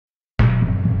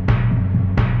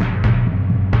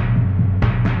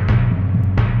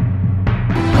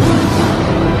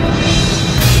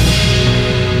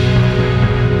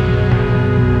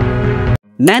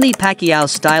Manny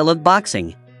Pacquiao's style of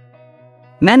boxing.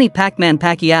 Manny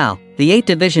Pacquiao, the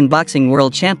 8th-division boxing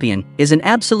world champion, is an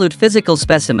absolute physical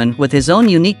specimen with his own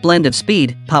unique blend of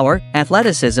speed, power,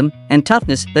 athleticism, and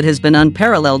toughness that has been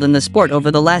unparalleled in the sport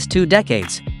over the last 2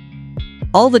 decades.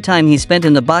 All the time he spent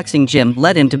in the boxing gym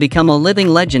led him to become a living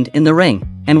legend in the ring,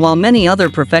 and while many other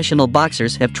professional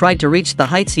boxers have tried to reach the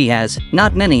heights he has,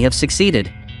 not many have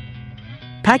succeeded.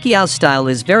 Pacquiao's style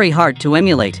is very hard to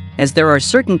emulate, as there are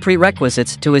certain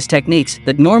prerequisites to his techniques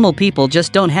that normal people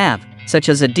just don't have, such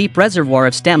as a deep reservoir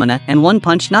of stamina and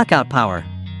one-punch knockout power.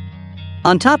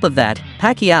 On top of that,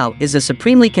 Pacquiao is a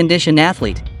supremely conditioned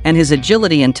athlete, and his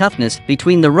agility and toughness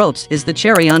between the ropes is the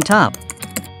cherry on top.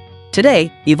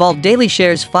 Today, Evolve Daily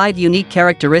shares 5 unique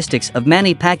characteristics of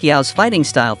Manny Pacquiao's fighting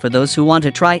style for those who want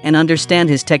to try and understand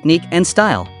his technique and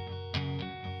style.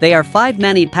 They are 5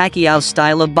 Manny Pacquiao's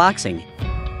style of boxing.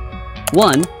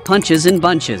 1. Punches in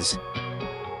bunches.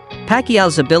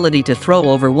 Pacquiao's ability to throw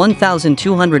over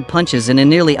 1,200 punches in a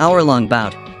nearly hour-long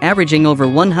bout, averaging over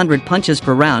 100 punches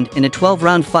per round in a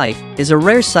 12-round fight, is a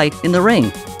rare sight in the ring.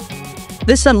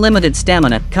 This unlimited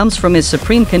stamina comes from his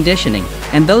supreme conditioning,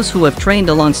 and those who have trained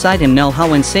alongside him know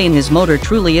how insane his motor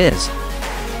truly is.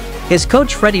 His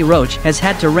coach Freddie Roach has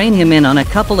had to rein him in on a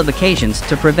couple of occasions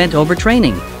to prevent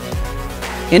overtraining.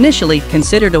 Initially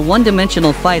considered a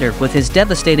one-dimensional fighter with his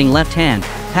devastating left hand,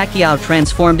 Pacquiao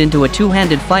transformed into a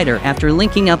two-handed fighter after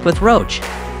linking up with Roach.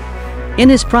 In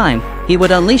his prime, he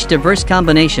would unleash diverse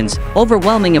combinations,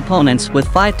 overwhelming opponents with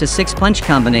 5 to 6 punch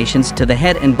combinations to the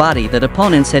head and body that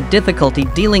opponents had difficulty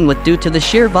dealing with due to the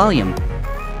sheer volume.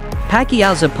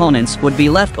 Pacquiao's opponents would be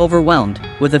left overwhelmed,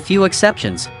 with a few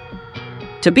exceptions.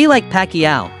 To be like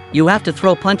Pacquiao, you have to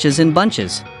throw punches in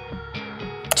bunches.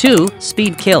 2.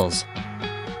 Speed kills.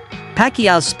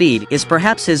 Pacquiao's speed is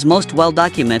perhaps his most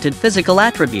well-documented physical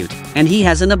attribute, and he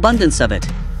has an abundance of it.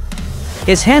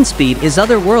 His hand speed is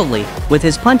otherworldly, with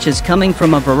his punches coming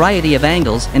from a variety of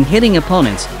angles and hitting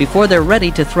opponents before they're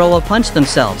ready to throw a punch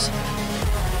themselves.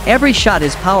 Every shot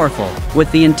is powerful,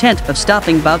 with the intent of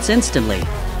stopping bouts instantly.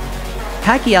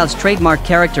 Pacquiao's trademark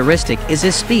characteristic is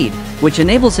his speed, which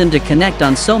enables him to connect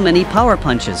on so many power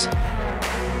punches.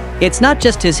 It's not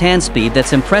just his hand speed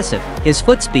that's impressive, his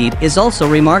foot speed is also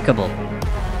remarkable.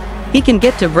 He can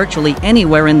get to virtually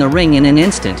anywhere in the ring in an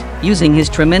instant, using his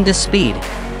tremendous speed.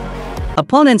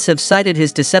 Opponents have cited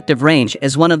his deceptive range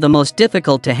as one of the most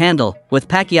difficult to handle, with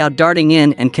Pacquiao darting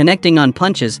in and connecting on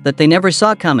punches that they never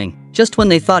saw coming, just when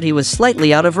they thought he was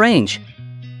slightly out of range.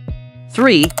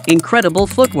 3. Incredible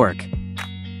footwork.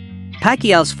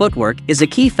 Pacquiao's footwork is a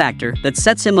key factor that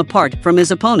sets him apart from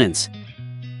his opponents.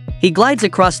 He glides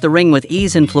across the ring with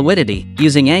ease and fluidity,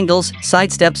 using angles,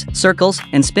 sidesteps, circles,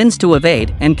 and spins to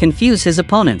evade and confuse his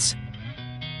opponents.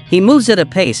 He moves at a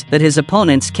pace that his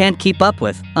opponents can't keep up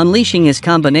with, unleashing his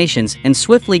combinations and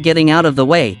swiftly getting out of the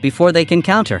way before they can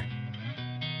counter.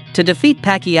 To defeat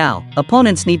Pacquiao,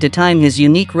 opponents need to time his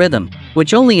unique rhythm,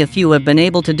 which only a few have been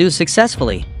able to do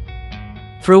successfully.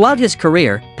 Throughout his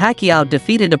career, Pacquiao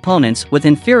defeated opponents with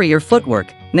inferior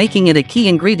footwork, making it a key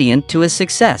ingredient to his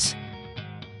success.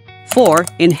 4.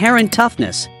 Inherent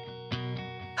toughness.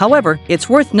 However, it's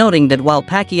worth noting that while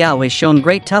Pacquiao has shown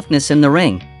great toughness in the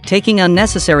ring, taking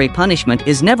unnecessary punishment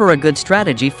is never a good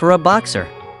strategy for a boxer.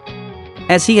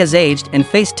 As he has aged and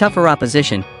faced tougher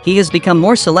opposition, he has become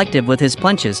more selective with his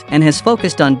punches and has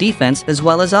focused on defense as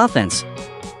well as offense.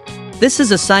 This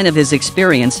is a sign of his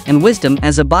experience and wisdom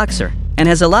as a boxer, and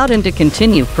has allowed him to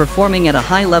continue performing at a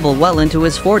high level well into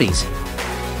his 40s.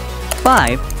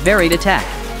 5. Varied attack.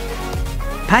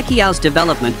 Pacquiao's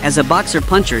development as a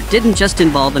boxer-puncher didn't just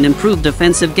involve an improved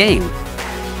defensive game.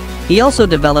 He also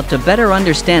developed a better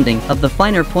understanding of the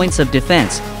finer points of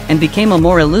defense, and became a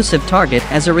more elusive target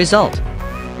as a result.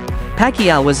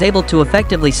 Pacquiao was able to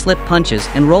effectively slip punches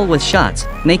and roll with shots,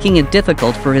 making it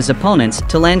difficult for his opponents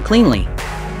to land cleanly.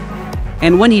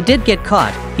 And when he did get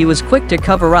caught, he was quick to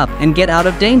cover up and get out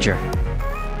of danger.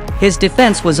 His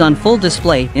defense was on full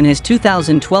display in his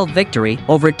 2012 victory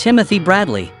over Timothy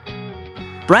Bradley.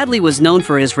 Bradley was known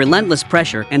for his relentless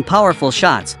pressure and powerful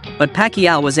shots, but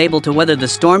Pacquiao was able to weather the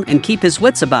storm and keep his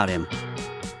wits about him.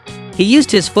 He used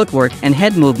his footwork and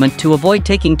head movement to avoid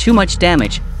taking too much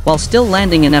damage, while still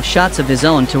landing enough shots of his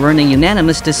own to earn a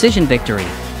unanimous decision victory.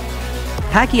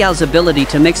 Pacquiao's ability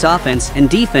to mix offense and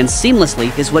defense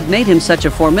seamlessly is what made him such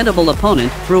a formidable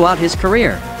opponent throughout his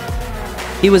career.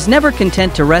 He was never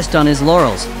content to rest on his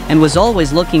laurels, and was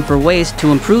always looking for ways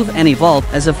to improve and evolve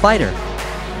as a fighter.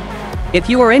 If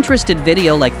you are interested in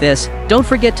video like this, don't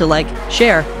forget to like,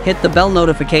 share, hit the bell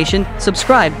notification,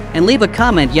 subscribe, and leave a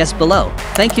comment yes below.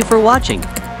 Thank you for watching.